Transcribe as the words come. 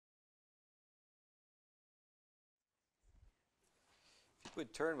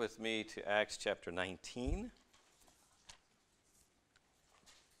Would turn with me to Acts chapter 19.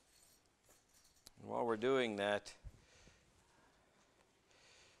 And while we're doing that,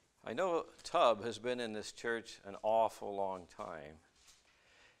 I know Tub has been in this church an awful long time.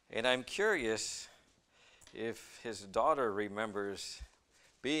 And I'm curious if his daughter remembers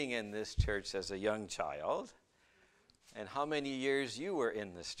being in this church as a young child and how many years you were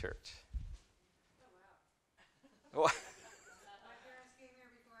in this church. Oh, wow. My parents came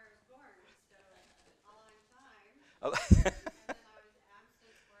here before I was born, so a long time. And then I was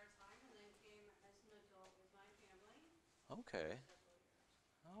absent for a time and then came as an adult with my family. Okay.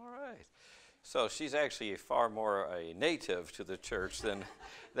 All right. So she's actually far more a native to the church than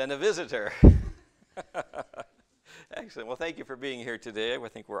a visitor. Excellent. Well, thank you for being here today. I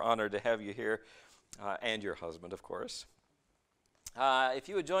think we're honored to have you here, and your husband, of course. If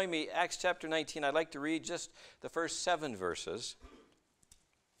you would join me, Acts chapter 19, I'd like to read just the first 7 verses.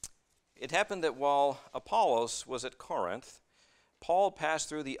 It happened that while Apollos was at Corinth, Paul passed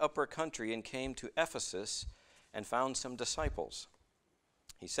through the upper country and came to Ephesus and found some disciples.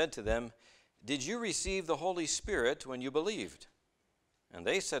 He said to them, "Did you receive the Holy Spirit when you believed?" And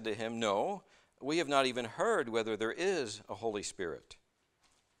they said to him, "No, we have not even heard whether there is a Holy Spirit."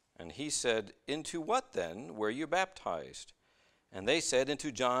 And he said, "Into what then were you baptized?" And they said,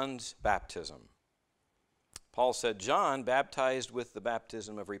 "Into John's baptism." Paul said, "John baptized with the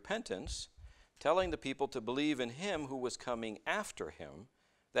baptism of repentance, telling the people to believe in him who was coming after him,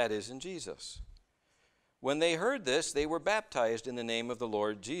 that is, in Jesus." When they heard this, they were baptized in the name of the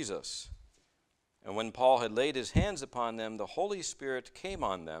Lord Jesus. And when Paul had laid his hands upon them, the Holy Spirit came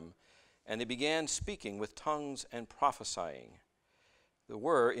on them, and they began speaking with tongues and prophesying. There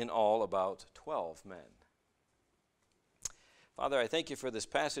were in all about 12 men. Father, I thank you for this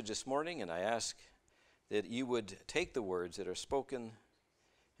passage this morning, and I ask that you would take the words that are spoken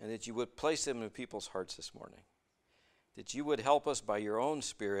and that you would place them in people's hearts this morning. That you would help us by your own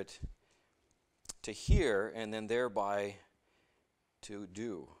Spirit to hear and then thereby to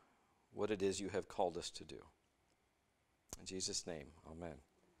do what it is you have called us to do. In Jesus' name, amen.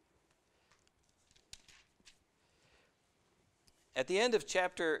 At the end of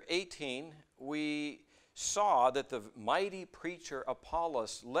chapter 18, we saw that the mighty preacher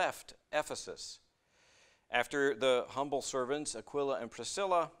Apollos left Ephesus after the humble servants Aquila and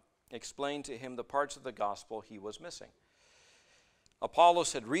Priscilla explained to him the parts of the gospel he was missing.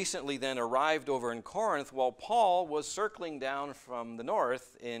 Apollos had recently then arrived over in Corinth while Paul was circling down from the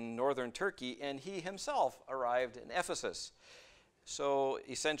north in northern Turkey, and he himself arrived in Ephesus. So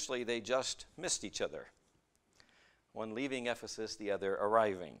essentially they just missed each other. One leaving Ephesus, the other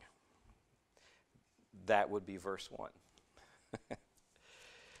arriving. That would be verse 1.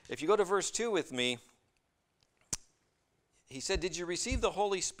 If you go to verse 2 with me, he said, "Did you receive the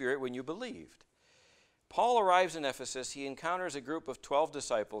Holy Spirit when you believed?" Paul arrives in Ephesus. He encounters a group of 12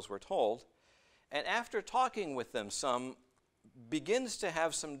 disciples, we're told, and after talking with them, some begins to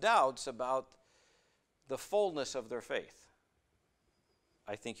have some doubts about the fullness of their faith.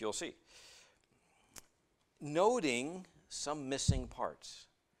 I think you'll see. Noting some missing parts.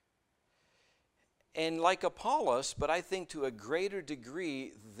 And like Apollos, but I think to a greater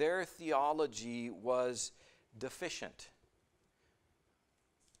degree, their theology was deficient.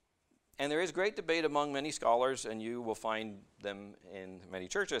 And there is great debate among many scholars, and you will find them in many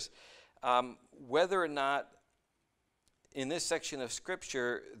churches, whether or not in this section of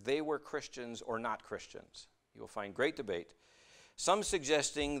Scripture they were Christians or not Christians. You will find great debate. Some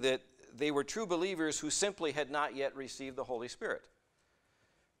suggesting that they were true believers who simply had not yet received the Holy Spirit.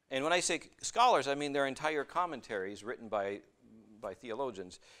 And when I say scholars, I mean their entire commentaries written by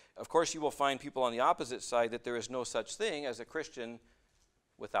theologians. Of course, you will find people on the opposite side that there is no such thing as a Christian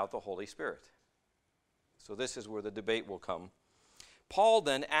without the Holy Spirit. So this is where the debate will come. Paul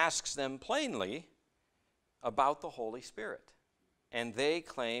then asks them plainly about the Holy Spirit, and they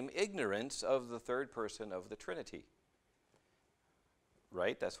claim ignorance of the third person of the Trinity.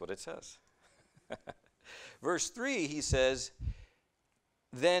 Right? That's what it says. Verse 3, he says,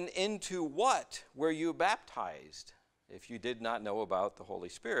 "Then into what were you baptized, if you did not know about the Holy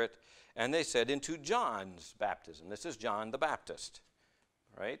Spirit?" And they said, "Into John's baptism." This is John the Baptist,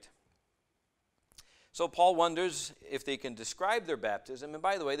 right? So Paul wonders if they can describe their baptism. And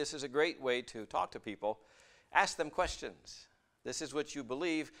by the way, this is a great way to talk to people. Ask them questions. This is what you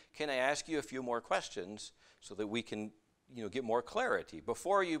believe. Can I ask you a few more questions so that we can get more clarity?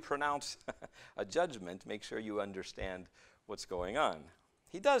 Before you pronounce a judgment, make sure you understand what's going on.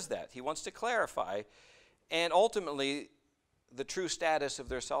 He does that. He wants to clarify, and ultimately, the true status of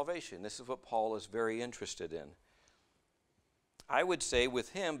their salvation. This is what Paul is very interested in. I would say with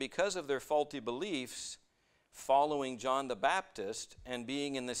him, because of their faulty beliefs, following John the Baptist and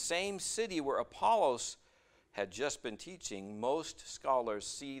being in the same city where Apollos had just been teaching, most scholars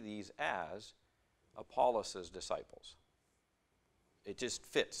see these as Apollos' disciples. It just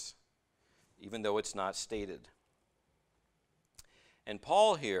fits, even though it's not stated. And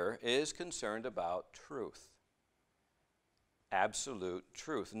Paul here is concerned about truth. Absolute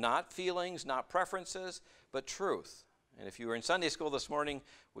truth. Not feelings, not preferences, but truth. And if you were in Sunday school this morning,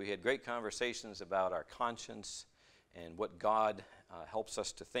 we had great conversations about our conscience and what God helps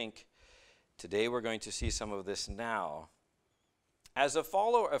us to think. Today we're going to see some of this now. As a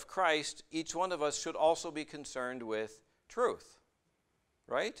follower of Christ, each one of us should also be concerned with truth.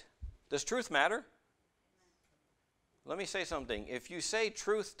 Right? Does truth matter? Let me say something. If you say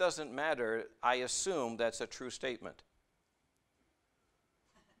truth doesn't matter, I assume that's a true statement.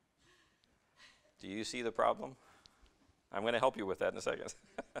 Do you see the problem? I'm going to help you with that in a second.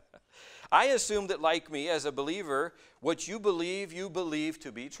 I assume that, like me, as a believer, what you believe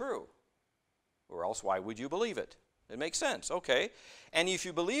to be true. Or else, why would you believe it? It makes sense. Okay. And if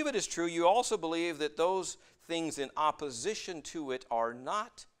you believe it is true, you also believe that those things in opposition to it are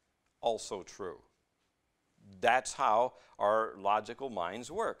not also true. That's how our logical minds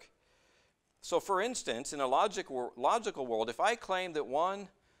work. So, for instance, in a logical world, if I claim that 1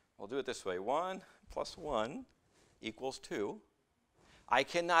 plus 1 equals 2, I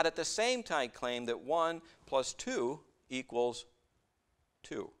cannot at the same time claim that 1 plus 2 equals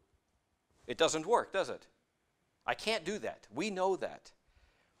 2. It doesn't work, does it? I can't do that. We know that.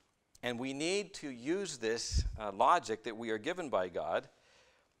 And we need to use this logic that we are given by God,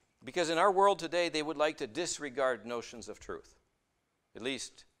 because in our world today, they would like to disregard notions of truth, at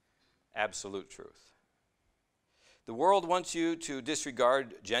least absolute truth. The world wants you to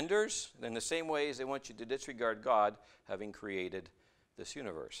disregard genders in the same way as they want you to disregard God having created this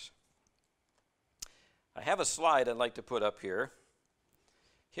universe. I have a slide I'd like to put up here.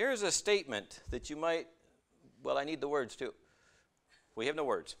 Here's a statement that you might, well, I need the words too. We have no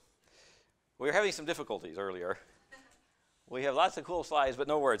words. We were having some difficulties earlier. We have lots of cool slides, but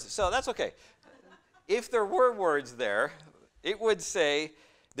no words. So that's okay. If there were words there, it would say,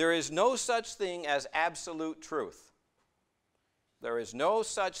 there is no such thing as absolute truth. There is no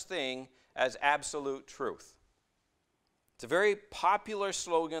such thing as absolute truth. It's a very popular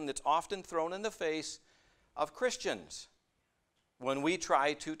slogan that's often thrown in the face of Christians when we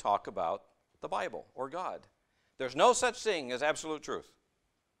try to talk about the Bible or God. There's no such thing as absolute truth.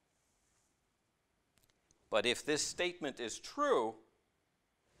 But if this statement is true,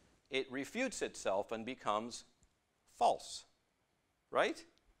 it refutes itself and becomes false. Right?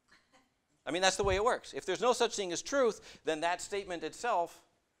 I mean, that's the way it works. If there's no such thing as truth, then that statement itself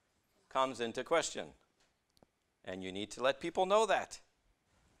comes into question. And you need to let people know that.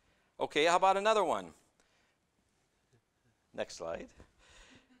 Okay, how about another one? Next slide.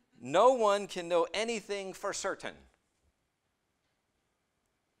 No one can know anything for certain.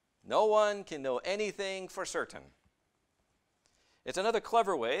 No one can know anything for certain. It's another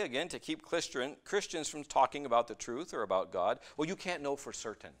clever way, again, to keep Christians from talking about the truth or about God. Well, you can't know for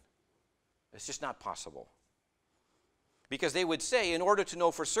certain. It's just not possible. Because they would say, in order to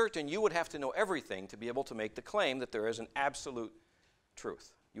know for certain, you would have to know everything to be able to make the claim that there is an absolute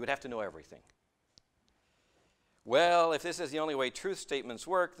truth. You would have to know everything. Well, if this is the only way truth statements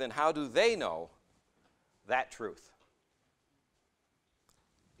work, then how do they know that truth?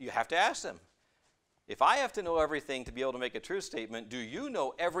 You have to ask them. If I have to know everything to be able to make a truth statement, do you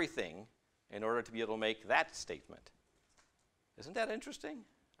know everything in order to be able to make that statement? Isn't that interesting?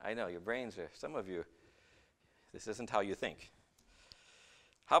 I know, your brains are, some of you, this isn't how you think.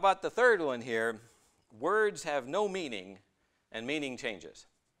 How about the third one here? Words have no meaning and meaning changes.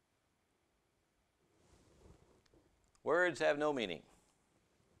 Words have no meaning.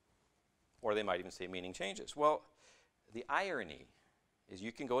 Or they might even say meaning changes. Well, the irony is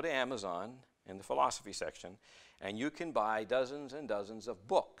you can go to Amazon in the philosophy section and you can buy dozens and dozens of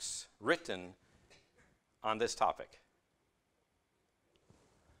books written on this topic.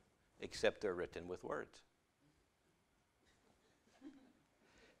 Except they're written with words.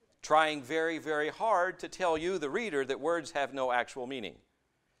 Trying very, very hard to tell you, the reader, that words have no actual meaning.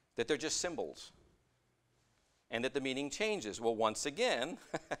 That they're just symbols. And that the meaning changes. Well, once again,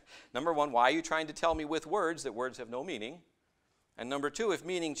 number one, why are you trying to tell me with words that words have no meaning? And number two, if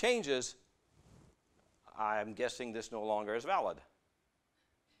meaning changes, I'm guessing this no longer is valid.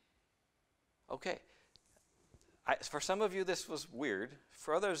 Okay. For some of you, this was weird.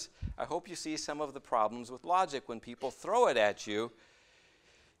 For others, I hope you see some of the problems with logic when people throw it at you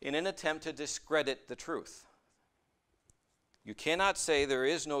in an attempt to discredit the truth. You cannot say there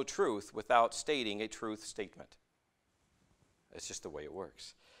is no truth without stating a truth statement. It's just the way it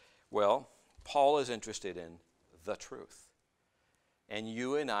works. Well, Paul is interested in the truth. And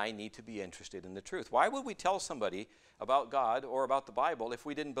you and I need to be interested in the truth. Why would we tell somebody about God or about the Bible if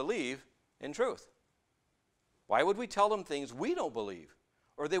we didn't believe in truth? Why would we tell them things we don't believe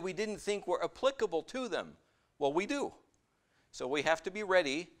or that we didn't think were applicable to them? Well, we do. So we have to be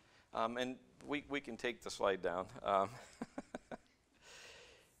ready. And we can take the slide down.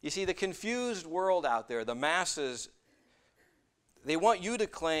 You see, the confused world out there, the masses, they want you to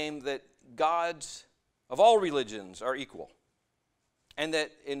claim that gods of all religions are equal. And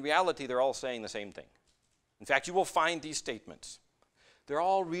that in reality, they're all saying the same thing. In fact, you will find these statements. They're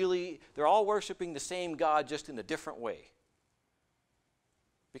all worshiping the same God, just in a different way.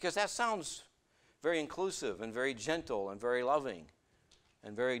 Because that sounds very inclusive and very gentle and very loving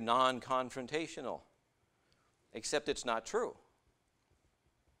and very non-confrontational. Except it's not true.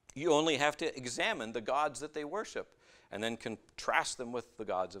 You only have to examine the gods that they worship and then contrast them with the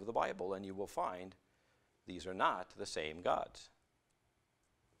gods of the Bible, and you will find these are not the same gods.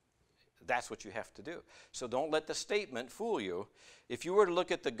 That's what you have to do. So don't let the statement fool you. If you were to look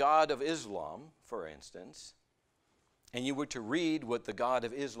at the God of Islam, for instance, and you were to read what the God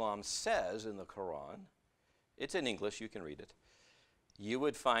of Islam says in the Quran, it's in English, you can read it, you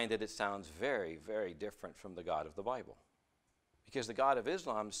would find that it sounds very, very different from the God of the Bible. Because the God of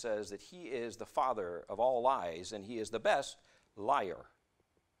Islam says that he is the father of all lies and he is the best liar.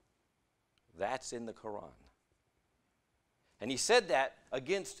 That's in the Quran. And he said that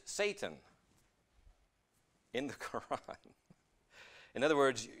against Satan in the Quran. In other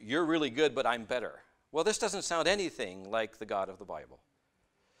words, you're really good, but I'm better. Well, this doesn't sound anything like the God of the Bible.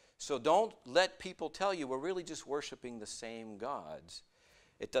 So don't let people tell you we're really just worshiping the same gods.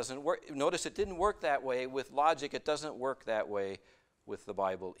 It doesn't work. Notice it didn't work that way with logic. It doesn't work that way with the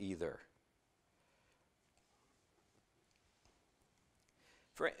Bible either.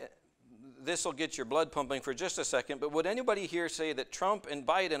 This will get your blood pumping for just a second, but would anybody here say that Trump and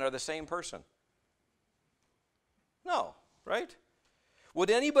Biden are the same person? No, right?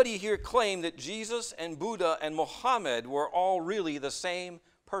 Would anybody here claim that Jesus and Buddha and Muhammad were all really the same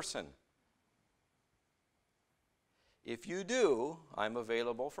person? If you do, I'm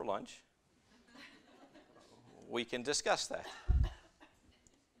available for lunch. We can discuss that.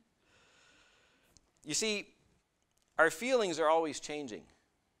 You see, our feelings are always changing,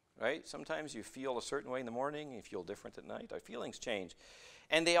 right? Sometimes you feel a certain way in the morning, you feel different at night. Our feelings change.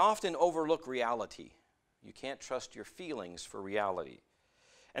 And they often overlook reality. You can't trust your feelings for reality.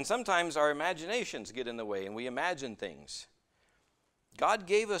 And sometimes our imaginations get in the way and we imagine things. God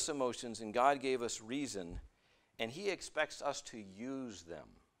gave us emotions and God gave us reason, and he expects us to use them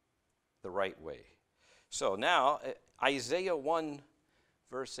the right way. So now, Isaiah 1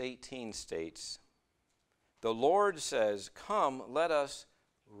 verse 18 states, the Lord says, come, let us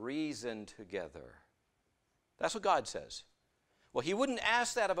reason together. That's what God says. Well, he wouldn't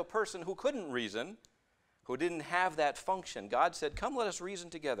ask that of a person who couldn't reason, who didn't have that function. God said, come, let us reason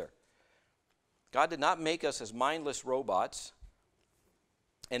together. God did not make us as mindless robots.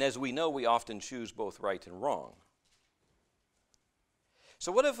 And as we know, we often choose both right and wrong.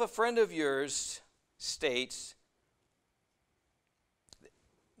 So what if a friend of yours states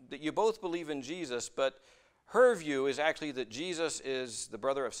that you both believe in Jesus, but her view is actually that Jesus is the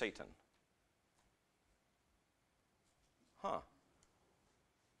brother of Satan?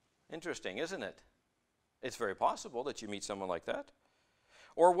 Interesting, isn't it? It's very possible that you meet someone like that.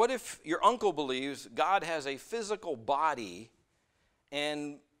 Or what if your uncle believes God has a physical body,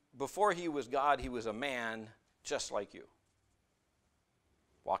 and before he was God, he was a man just like you,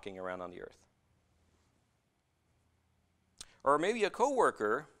 walking around on the earth? Or maybe a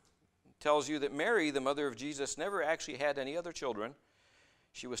coworker tells you that Mary, the mother of Jesus, never actually had any other children.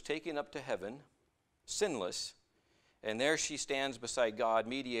 She was taken up to heaven, sinless, and there she stands beside God,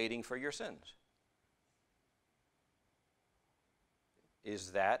 mediating for your sins.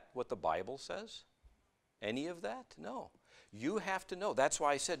 Is that what the Bible says? Any of that? No. You have to know. That's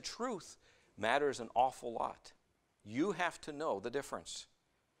why I said truth matters an awful lot. You have to know the difference.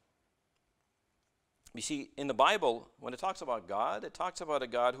 You see, in the Bible, when it talks about God, it talks about a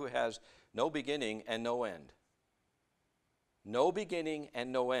God who has no beginning and no end. No beginning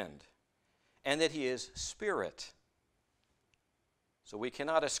and no end. And that he is spirit. So we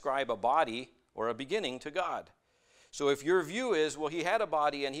cannot ascribe a body or a beginning to God. So if your view is, well, he had a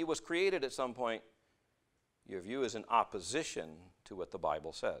body and he was created at some point, your view is in opposition to what the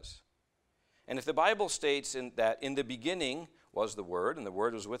Bible says. And if the Bible states that in the beginning was the Word, and the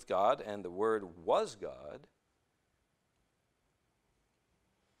Word was with God, and the Word was God,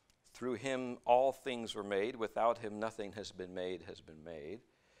 Through him all things were made. Without him nothing has been made, has been made.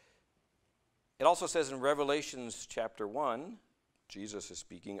 It also says in Revelations chapter 1, Jesus is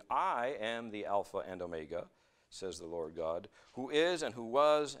speaking, I am the Alpha and Omega, says the Lord God, who is and who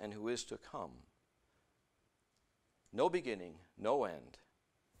was and who is to come. No beginning, no end.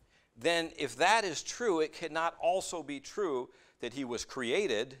 Then if that is true, it cannot also be true that he was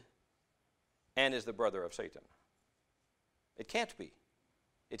created and is the brother of Satan. It can't be.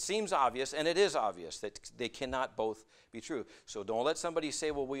 It seems obvious, and it is obvious, that they cannot both be true. So don't let somebody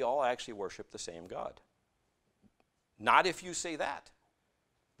say, well, we all actually worship the same God. Not if you say that.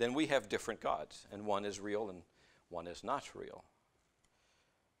 Then we have different gods, and one is real and one is not real.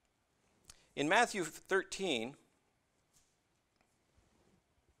 In Matthew 13,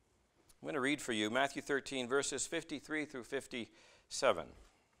 I'm going to read for you Matthew 13, verses 53 through 57.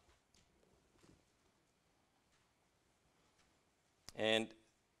 And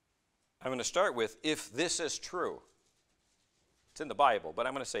I'm going to start with, if this is true. It's in the Bible, but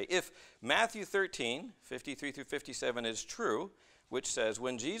I'm going to say, if Matthew 13, 53 through 57 is true, which says,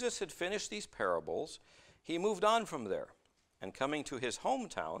 when Jesus had finished these parables, he moved on from there, and coming to his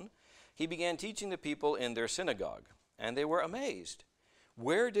hometown, he began teaching the people in their synagogue, and they were amazed.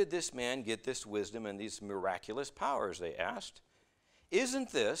 Where did this man get this wisdom and these miraculous powers, they asked.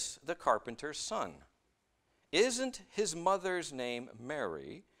 Isn't this the carpenter's son? Isn't his mother's name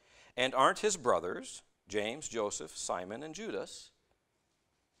Mary? And aren't his brothers, James, Joseph, Simon, and Judas?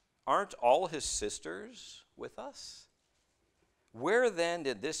 Aren't all his sisters with us? Where then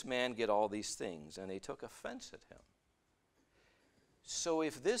did this man get all these things? And they took offense at him. So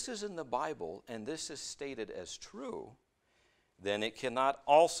if this is in the Bible and this is stated as true, then it cannot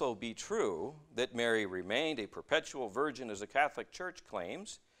also be true that Mary remained a perpetual virgin, as the Catholic Church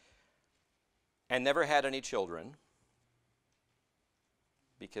claims, and never had any children,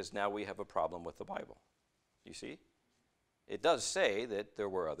 because now we have a problem with the Bible. You see? It does say that there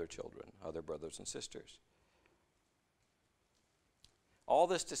were other children, other brothers and sisters. All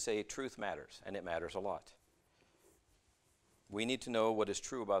this to say, truth matters, and it matters a lot. We need to know what is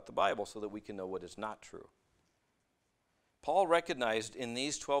true about the Bible so that we can know what is not true. Paul recognized in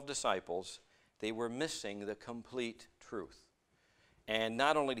these 12 disciples they were missing the complete truth. And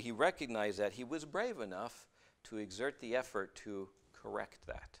not only did he recognize that, he was brave enough to exert the effort to correct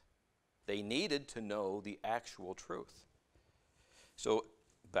that. They needed to know the actual truth. So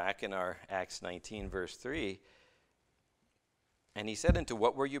back in our Acts 19, verse 3, and he said, into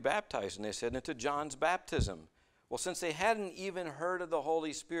what were you baptized? And they said, into John's baptism. Well, since they hadn't even heard of the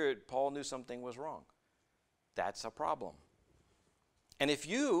Holy Spirit, Paul knew something was wrong. That's a problem. And if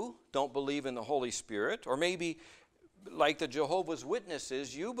you don't believe in the Holy Spirit, or maybe like the Jehovah's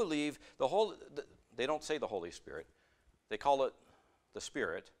Witnesses, you believe they don't say the Holy Spirit. They call it the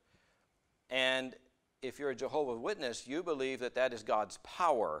Spirit. And if you're a Jehovah's Witness, you believe that that is God's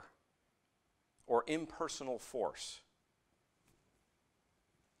power or impersonal force.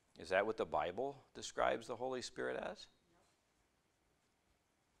 Is that what the Bible describes the Holy Spirit as?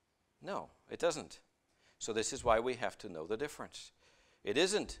 No, it doesn't. So this is why we have to know the difference. It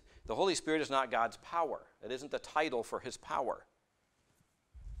isn't, the Holy Spirit is not God's power. It isn't the title for his power.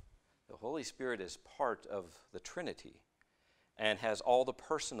 The Holy Spirit is part of the Trinity and has all the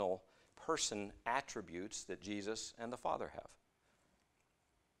person attributes that Jesus and the Father have.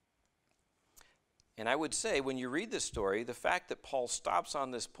 And I would say, when you read this story, the fact that Paul stops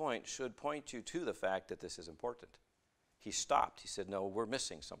on this point should point you to the fact that this is important. He stopped. He said, no, we're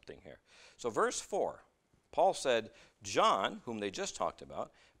missing something here. So verse 4, Paul said, John, whom they just talked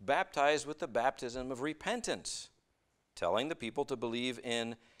about, baptized with the baptism of repentance, telling the people to believe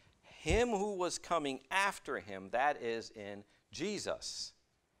in him who was coming after him, that is, in Jesus.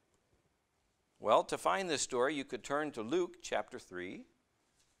 Well, to find this story, you could turn to Luke chapter 3,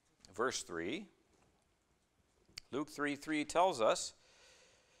 verse 3. Luke 3:3 tells us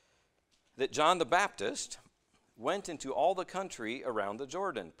that John the Baptist went into all the country around the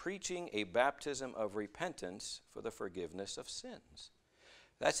Jordan, preaching a baptism of repentance for the forgiveness of sins.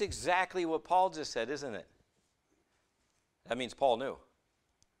 That's exactly what Paul just said, isn't it? That means Paul knew.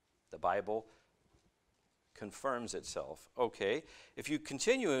 The Bible confirms itself. Okay, if you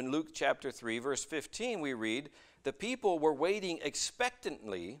continue in Luke chapter 3, verse 15, we read, the people were waiting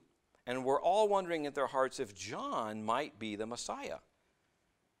expectantly and were all wondering in their hearts if John might be the Messiah.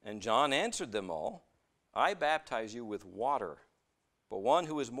 And John answered them all, I baptize you with water, but one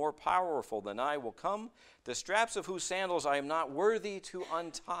who is more powerful than I will come, the straps of whose sandals I am not worthy to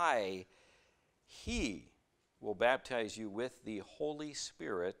untie. He will baptize you with the Holy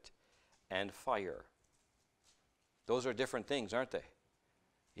Spirit and fire. Those are different things, aren't they?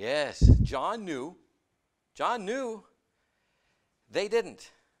 Yes, John knew. John knew. They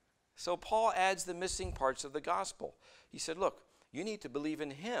didn't. So Paul adds the missing parts of the gospel. He said, look, you need to believe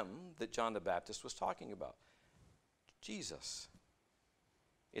in him that John the Baptist was talking about. Jesus.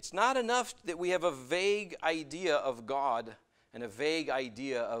 It's not enough that we have a vague idea of God and a vague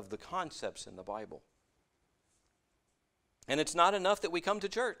idea of the concepts in the Bible. And it's not enough that we come to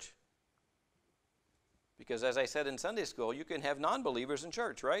church. Because as I said in Sunday school, you can have non-believers in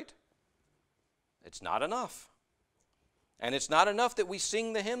church, right? It's not enough. And it's not enough that we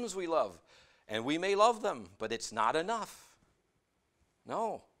sing the hymns we love. And we may love them, but it's not enough.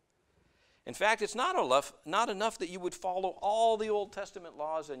 No. In fact, it's not enough that you would follow all the Old Testament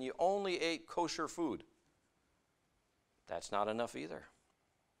laws and you only ate kosher food. That's not enough either.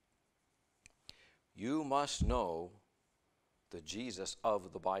 You must know the Jesus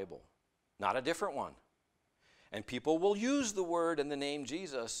of the Bible, not a different one. And people will use the word and the name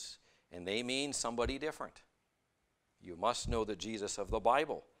Jesus, and they mean somebody different. You must know the Jesus of the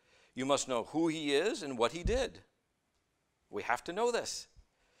Bible. You must know who he is and what he did. We have to know this.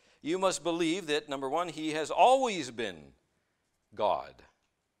 You must believe that, number one, he has always been God.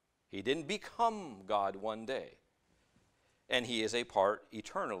 He didn't become God one day. And he is a part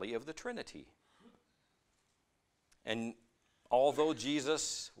eternally of the Trinity. And although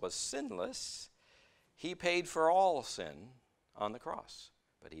Jesus was sinless, he paid for all sin on the cross.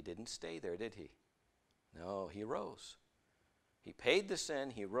 But he didn't stay there, did he? No, he rose. He paid the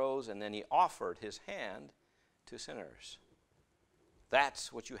sin, he rose, and then he offered his hand to sinners.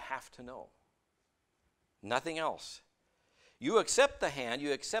 That's what you have to know. Nothing else. You accept the hand,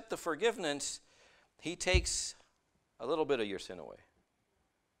 you accept the forgiveness, he takes a little bit of your sin away.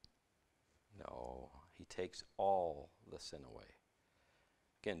 No, he takes all the sin away.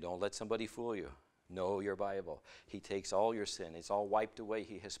 Again, don't let somebody fool you. Know your Bible. He takes all your sin. It's all wiped away.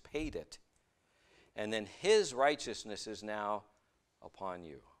 He has paid it. And then his righteousness is now upon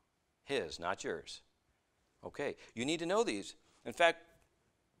you. His, not yours. Okay, you need to know these. In fact,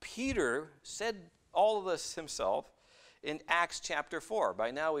 Peter said all of this himself in Acts chapter 4.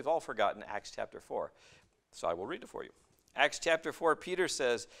 By now we've all forgotten Acts chapter 4. So I will read it for you. Acts chapter 4, Peter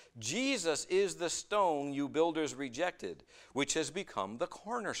says, Jesus is the stone you builders rejected, which has become the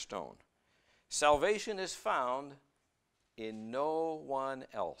cornerstone. Salvation is found in no one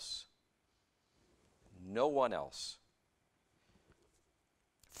else. No one else.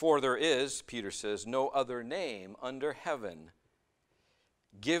 For there is, Peter says, no other name under heaven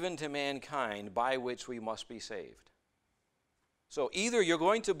given to mankind by which we must be saved. So either you're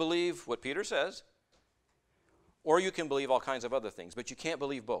going to believe what Peter says, or you can believe all kinds of other things, but you can't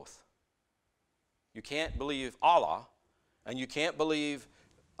believe both. You can't believe Allah, and you can't believe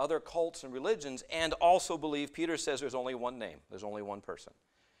other cults and religions, and also believe, Peter says, there's only one name, there's only one person.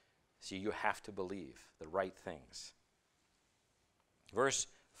 See, you have to believe the right things. Verse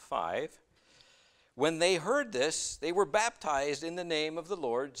 5, when they heard this, they were baptized in the name of the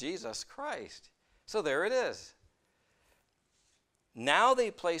Lord Jesus Christ. So there it is. Now they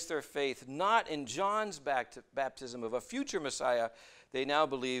place their faith not in John's baptism of a future Messiah. They now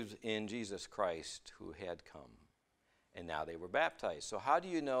believed in Jesus Christ who had come. And now they were baptized. So how do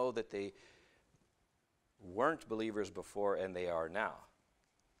you know that they weren't believers before and they are now?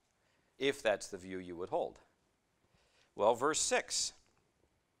 If that's the view you would hold. Well, verse 6.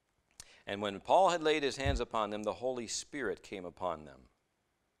 And when Paul had laid his hands upon them, the Holy Spirit came upon them.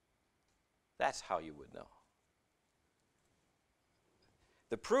 That's how you would know.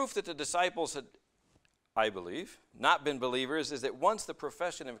 The proof that the disciples had, I believe, not been believers is that once the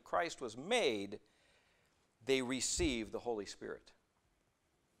profession of Christ was made, they received the Holy Spirit.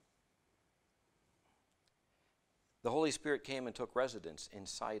 The Holy Spirit came and took residence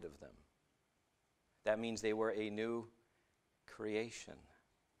inside of them. That means they were a new creation.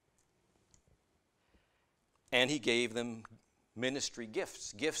 And he gave them ministry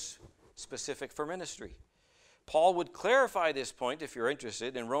gifts, gifts specific for ministry. Paul would clarify this point, if you're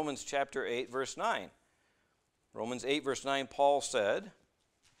interested, in Romans chapter 8, verse 9. Romans 8, verse 9, Paul said,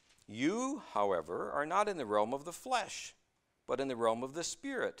 you, however, are not in the realm of the flesh, but in the realm of the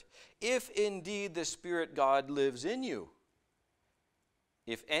Spirit, if indeed the Spirit God lives in you.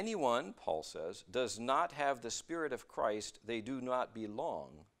 If anyone, Paul says, does not have the Spirit of Christ, they do not belong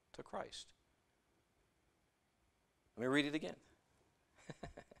to Christ. Let me read it again.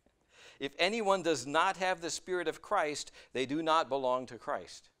 If anyone does not have the Spirit of Christ, they do not belong to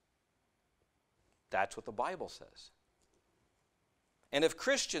Christ. That's what the Bible says. And if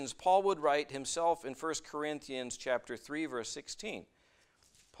Christians, Paul would write himself in 1 Corinthians chapter 3, verse 16.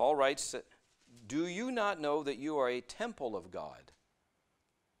 Paul writes, do you not know that you are a temple of God,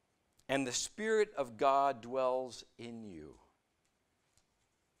 and the Spirit of God dwells in you.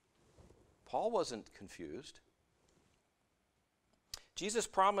 Paul wasn't confused. Jesus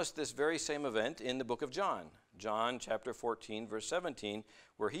promised this very same event in the book of John. John chapter 14, verse 17,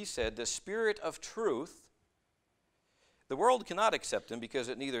 where he said, the Spirit of truth, the world cannot accept him because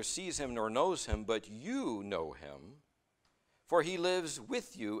it neither sees him nor knows him, but you know him, for he lives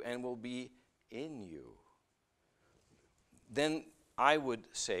with you and will be in you. Then I would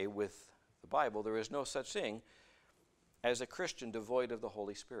say with the Bible, there is no such thing as a Christian devoid of the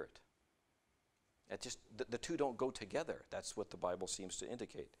Holy Spirit. The two don't go together. That's what the Bible seems to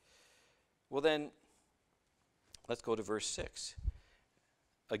indicate. Well then, let's go to verse 6.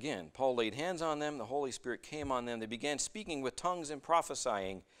 Again, Paul laid hands on them, the Holy Spirit came on them, they began speaking with tongues and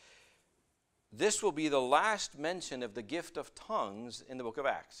prophesying. This will be the last mention of the gift of tongues in the book of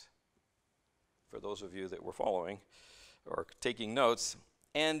Acts, for those of you that were following or taking notes.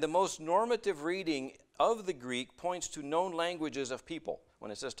 And the most normative reading of the Greek points to known languages of people. When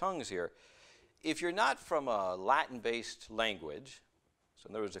it says tongues here, if you're not from a Latin-based language, so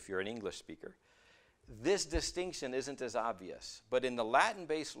in other words, if you're an English speaker, this distinction isn't as obvious. But in the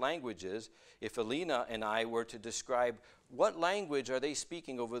Latin-based languages, if Alina and I were to describe what language are they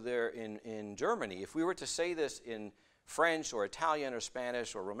speaking over there in Germany, if we were to say this in French or Italian or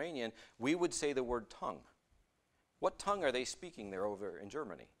Spanish or Romanian, we would say the word tongue. What tongue are they speaking there over in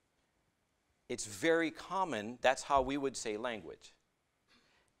Germany? It's very common. That's how we would say language.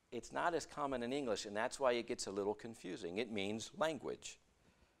 It's not as common in English, and that's why it gets a little confusing. It means language.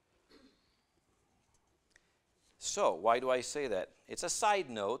 So, why do I say that? It's a side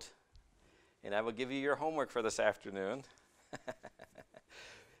note, and I will give you your homework for this afternoon.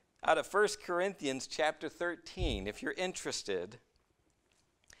 Out of 1 Corinthians chapter 13, if you're interested,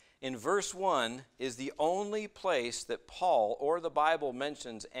 in verse 1 is the only place that Paul or the Bible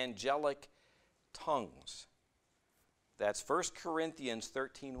mentions angelic tongues. That's 1 Corinthians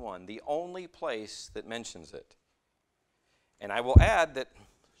 13:1, the only place that mentions it. And I will add that,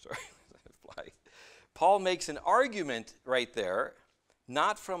 Paul makes an argument right there,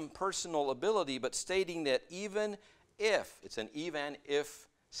 not from personal ability, but stating that even if, it's an even if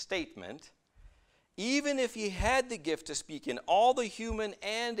statement, even if he had the gift to speak in all the human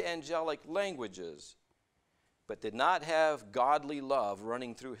and angelic languages, but did not have godly love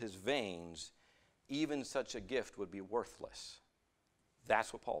running through his veins, even such a gift would be worthless.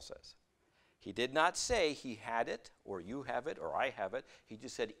 That's what Paul says. He did not say he had it, or you have it, or I have it. He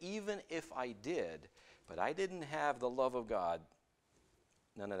just said, even if I did, but I didn't have the love of God,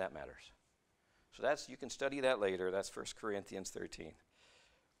 none of that matters. So that's, you can study that later. That's 1 Corinthians 13.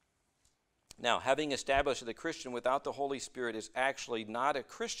 Now, having established that the Christian without the Holy Spirit is actually not a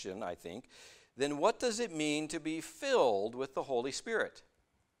Christian, I think, then what does it mean to be filled with the Holy Spirit?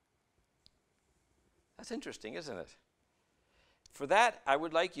 That's interesting, isn't it? For that, I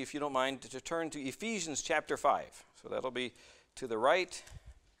would like you, if you don't mind, to turn to Ephesians chapter 5. So that'll be to the right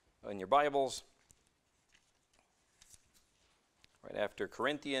in your Bibles. Right after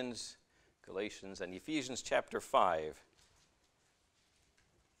Corinthians, Galatians, and Ephesians chapter 5.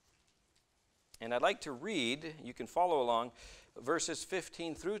 And I'd like to read, you can follow along, verses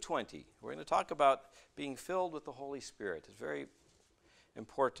 15 through 20. We're going to talk about being filled with the Holy Spirit. It's very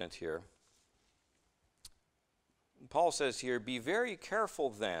important here. Paul says here, be very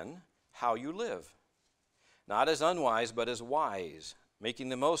careful then how you live, not as unwise, but as wise, making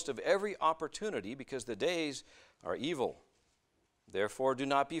the most of every opportunity, because the days are evil. Therefore do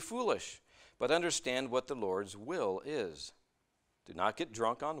not be foolish, but understand what the Lord's will is. Do not get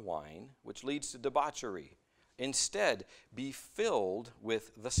drunk on wine, which leads to debauchery. Instead, be filled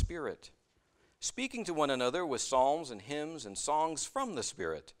with the Spirit, speaking to one another with psalms and hymns and songs from the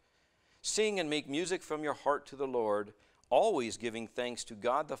Spirit. Sing and make music from your heart to the Lord, always giving thanks to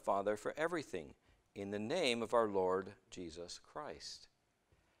God the Father for everything, in the name of our Lord Jesus Christ.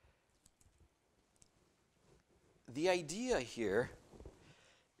 The idea here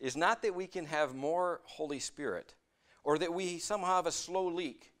is not that we can have more Holy Spirit, or that we somehow have a slow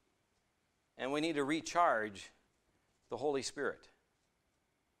leak and we need to recharge the Holy Spirit.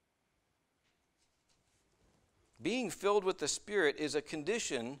 Being filled with the Spirit is a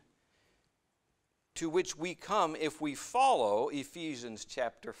condition to which we come if we follow Ephesians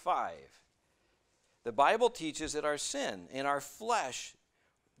chapter 5. The Bible teaches that our sin and our flesh,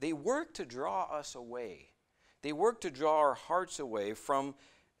 they work to draw us away. They work to draw our hearts away from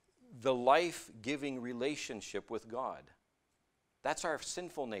the life-giving relationship with God. That's our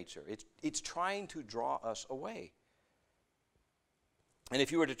sinful nature. It's trying to draw us away. And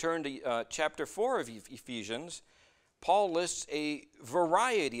if you were to turn to chapter 4 of Ephesians, Paul lists a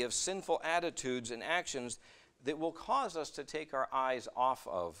variety of sinful attitudes and actions that will cause us to take our eyes off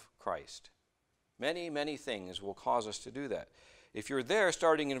of Christ. Many, many things will cause us to do that. If you're there,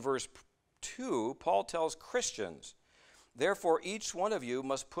 starting in verse 2, Paul tells Christians, "Therefore each one of you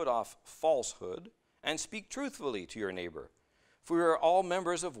must put off falsehood and speak truthfully to your neighbor, for we are all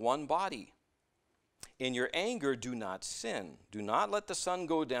members of one body. In your anger do not sin. Do not let the sun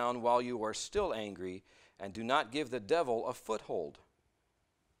go down while you are still angry, and do not give the devil a foothold.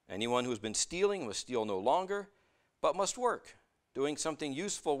 Anyone who has been stealing must steal no longer, but must work, doing something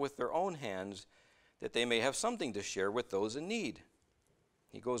useful with their own hands, that they may have something to share with those in need."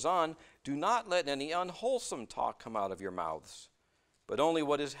 He goes on, "Do not let any unwholesome talk come out of your mouths, but only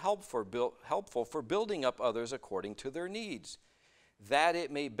what is helpful for building up others according to their needs, that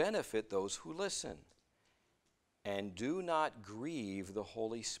it may benefit those who listen. And do not grieve the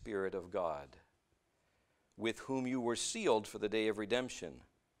Holy Spirit of God, with whom you were sealed for the day of redemption.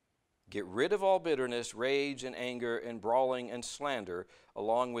 Get rid of all bitterness, rage, and anger, and brawling, and slander,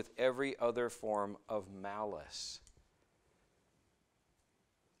 along with every other form of malice."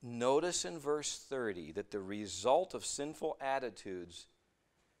 Notice in verse 30 that the result of sinful attitudes,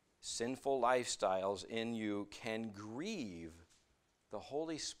 sinful lifestyles in you can grieve the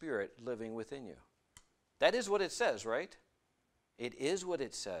Holy Spirit living within you. That is what it says, right? It is what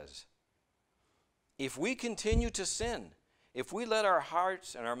it says. If we continue to sin, if we let our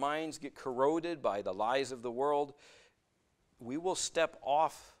hearts and our minds get corroded by the lies of the world, we will step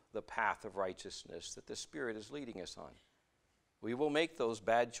off the path of righteousness that the Spirit is leading us on. We will make those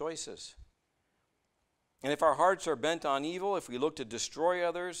bad choices. And if our hearts are bent on evil, if we look to destroy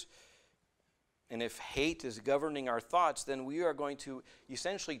others, and if hate is governing our thoughts, then we are going to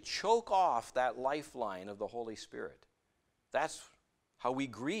essentially choke off that lifeline of the Holy Spirit. That's how we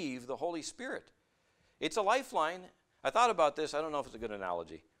grieve the Holy Spirit. It's a lifeline. I thought about this. I don't know if it's a good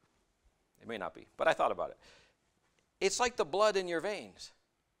analogy. It may not be, but I thought about it. It's like the blood in your veins.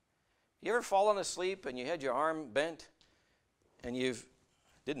 You ever fallen asleep and you had your arm bent and you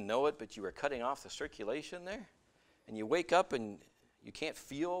didn't know it, but you were cutting off the circulation there? And you wake up and you can't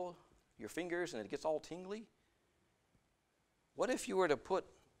feel your fingers and it gets all tingly? What if you were to put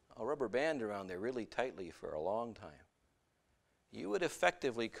a rubber band around there really tightly for a long time? You would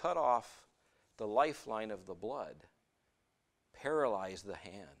effectively cut off the lifeline of the blood, paralyze the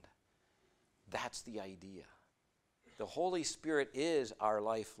hand. That's the idea. The Holy Spirit is our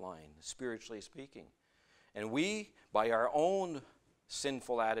lifeline, spiritually speaking. And we, by our own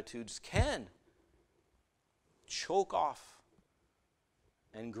sinful attitudes, can choke off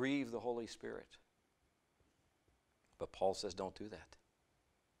and grieve the Holy Spirit. But Paul says, don't do that.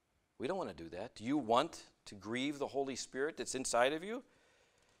 We don't want to do that. Do you want to grieve the Holy Spirit that's inside of you?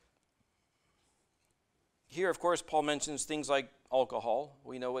 Here, of course, Paul mentions things like alcohol.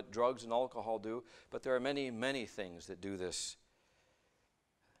 We know what drugs and alcohol do, but there are many, many things that do this.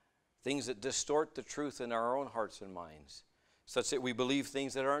 Things that distort the truth in our own hearts and minds, such that we believe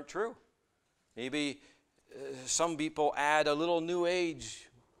things that aren't true. Maybe some people add a little New Age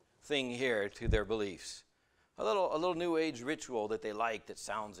thing here to their beliefs. A little New Age ritual that they like that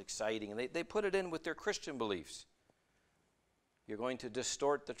sounds exciting, and they put it in with their Christian beliefs. You're going to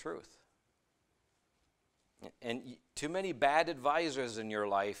distort the truth. And too many bad advisors in your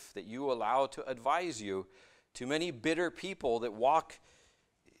life that you allow to advise you, too many bitter people that walk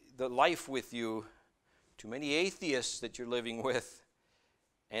the life with you, too many atheists that you're living with,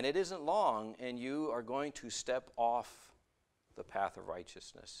 and it isn't long, and you are going to step off the path of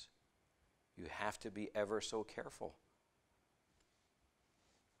righteousness. You have to be ever so careful.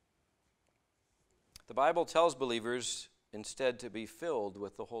 The Bible tells believers instead to be filled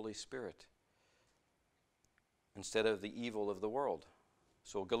with the Holy Spirit instead of the evil of the world.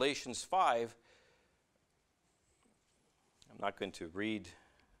 So Galatians 5, I'm not going to read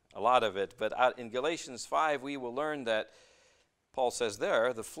a lot of it, but in Galatians 5 we will learn that Paul says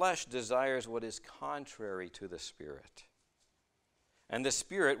there, the flesh desires what is contrary to the Spirit, and the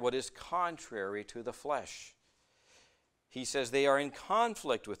Spirit what is contrary to the flesh. He says they are in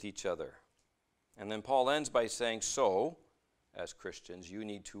conflict with each other. And then Paul ends by saying, so, as Christians, you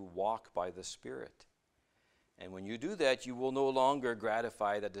need to walk by the Spirit. And when you do that, you will no longer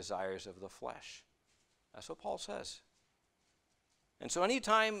gratify the desires of the flesh. That's what Paul says. And so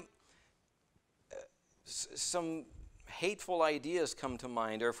anytime some hateful ideas come to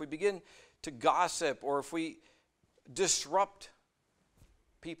mind, or if we begin to gossip, or if we disrupt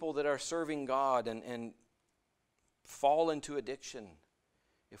people that are serving God and fall into addiction,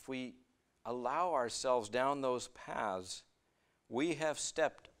 if we allow ourselves down those paths, we have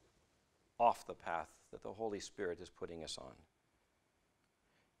stepped off the path that the Holy Spirit is putting us on.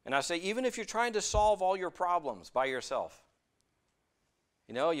 And I say, even if you're trying to solve all your problems by yourself,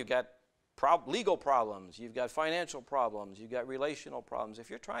 you've got legal problems, you've got financial problems, you've got relational problems. If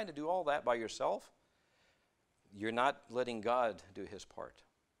you're trying to do all that by yourself, you're not letting God do his part.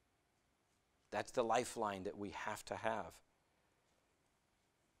 That's the lifeline that we have to have.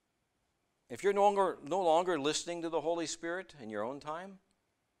 If you're no longer listening to the Holy Spirit in your own time,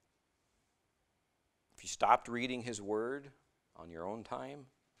 if you stopped reading his word on your own time,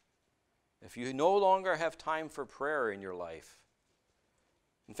 if you no longer have time for prayer in your life,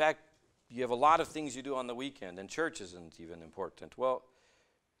 in fact, you have a lot of things you do on the weekend and church isn't even important, well,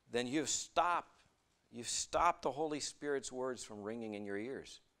 then you've stopped the Holy Spirit's words from ringing in your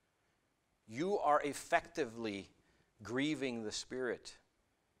ears. You are effectively grieving the Spirit.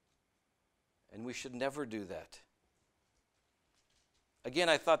 And we should never do that. Again,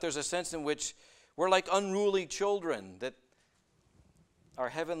 I thought there's a sense in which we're like unruly children that our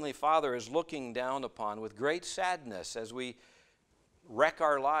Heavenly Father is looking down upon with great sadness as we wreck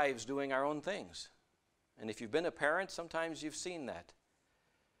our lives doing our own things. And if you've been a parent, sometimes you've seen that.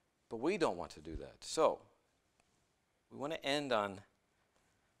 But we don't want to do that. So, we want to end on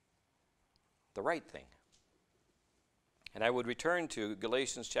the right thing. And I would return to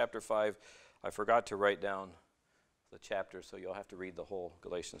Galatians chapter 5. I forgot to write down the chapter, so you'll have to read the whole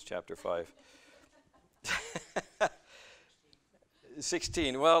Galatians chapter 5.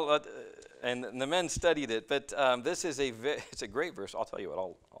 16. Well, and the men studied it, but this is it's a great verse. I'll tell you what,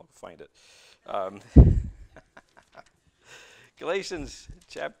 I'll find it. Galatians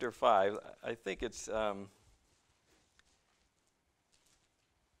chapter 5, I think it's,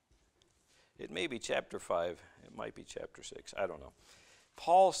 it may be chapter 5, it might be chapter 6, I don't know.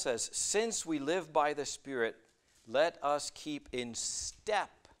 Paul says, since we live by the Spirit, let us keep in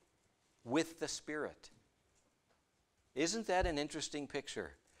step with the Spirit. Isn't that an interesting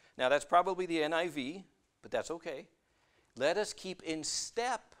picture? Now, that's probably the NIV, but that's okay. Let us keep in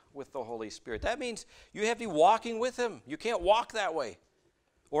step with the Holy Spirit. That means you have to be walking with him. You can't walk that way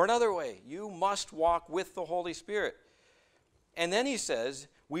or another way. You must walk with the Holy Spirit. And then he says,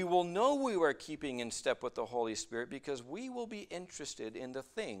 we will know we are keeping in step with the Holy Spirit because we will be interested in the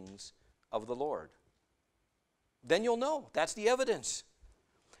things of the Lord. Then you'll know. That's the evidence.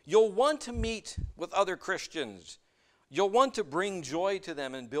 You'll want to meet with other Christians. You'll want to bring joy to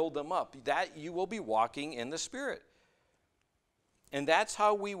them and build them up. That you will be walking in the Spirit. And that's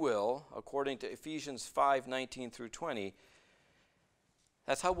how we will, according to Ephesians 5:19 through 20,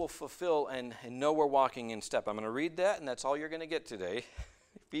 that's how we'll fulfill and know we're walking in step. I'm going to read that, and that's all you're going to get today.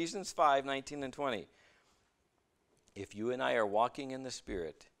 Ephesians 5:19 and 20. If you and I are walking in the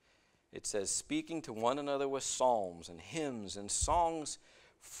Spirit, it says, speaking to one another with psalms and hymns and songs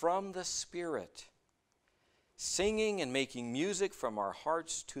from the Spirit, singing and making music from our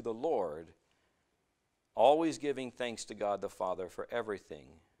hearts to the Lord, always giving thanks to God the Father for everything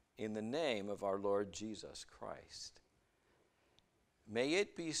in the name of our Lord Jesus Christ. May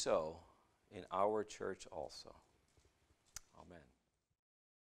it be so in our church also.